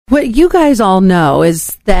what you guys all know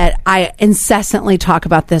is that I incessantly talk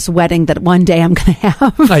about this wedding that one day I'm going to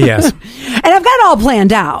have. Yes. And I've got it all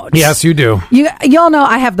planned out. Yes, you do. You all know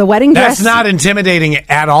I have the wedding dress. That's not intimidating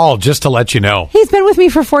at all, just to let you know. He's been with me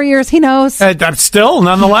for 4 years. He knows. Still,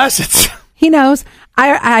 nonetheless, He knows.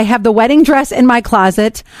 I have the wedding dress in my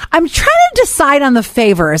closet. I'm trying to decide on the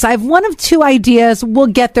favors. I have one of two ideas. We'll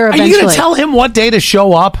get there eventually. Are you going to tell him what day to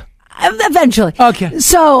show up? Eventually. Okay.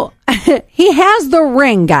 So he has the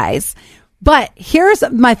ring, guys. But here's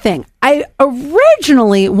my thing. I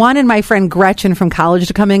originally wanted my friend Gretchen from college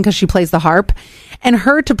to come in because she plays the harp, and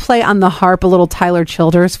her to play on the harp a little Tyler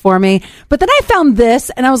Childers for me. But then I found this,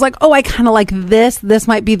 and I was like, oh, I kind of like this. This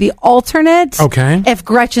might be the alternate. Okay. If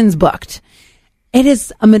Gretchen's booked. It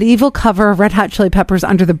is a medieval cover of Red Hot Chili Peppers,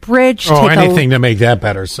 Under the Bridge. Oh, anything to make that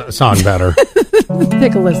better, song better.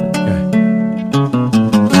 Take a listen. Okay.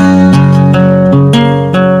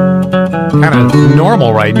 Kind of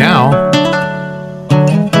normal right now.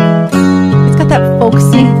 It's got that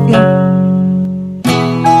folksy feel.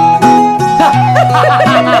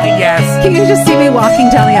 Yes. Can you just see me walking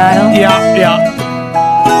down the aisle? Yeah.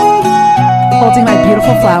 Holding my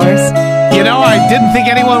beautiful flowers. You know, I didn't think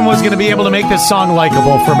anyone was going to be able to make this song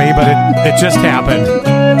likable for me, but it just happened.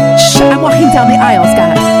 Shh, I'm walking down the aisle,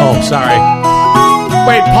 Scott. Oh, sorry.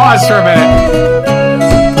 Wait, pause for a minute.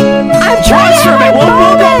 Pause for a minute.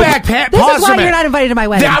 We'll go back. This Pause is for a why minute. you're not invited to my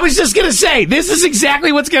wedding. I was just going to say, this is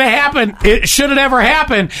exactly what's going to happen. Should it ever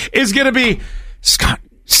happen, is going to be, Scott,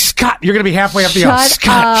 you're going to be halfway up the aisle.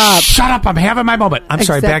 Scott, shut up. I'm having my moment. I'm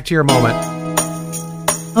sorry. Back to your moment.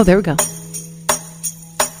 Oh, there we go.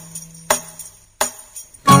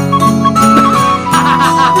 I'm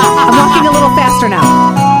walking a little faster now.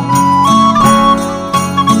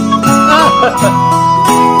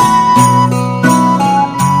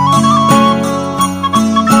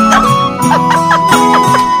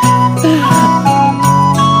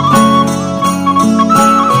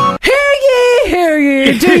 Hear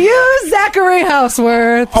ye, do you, Zachary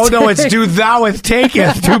Houseworth? Oh, no, it's do thou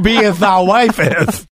taketh, to beeth thou wifeth.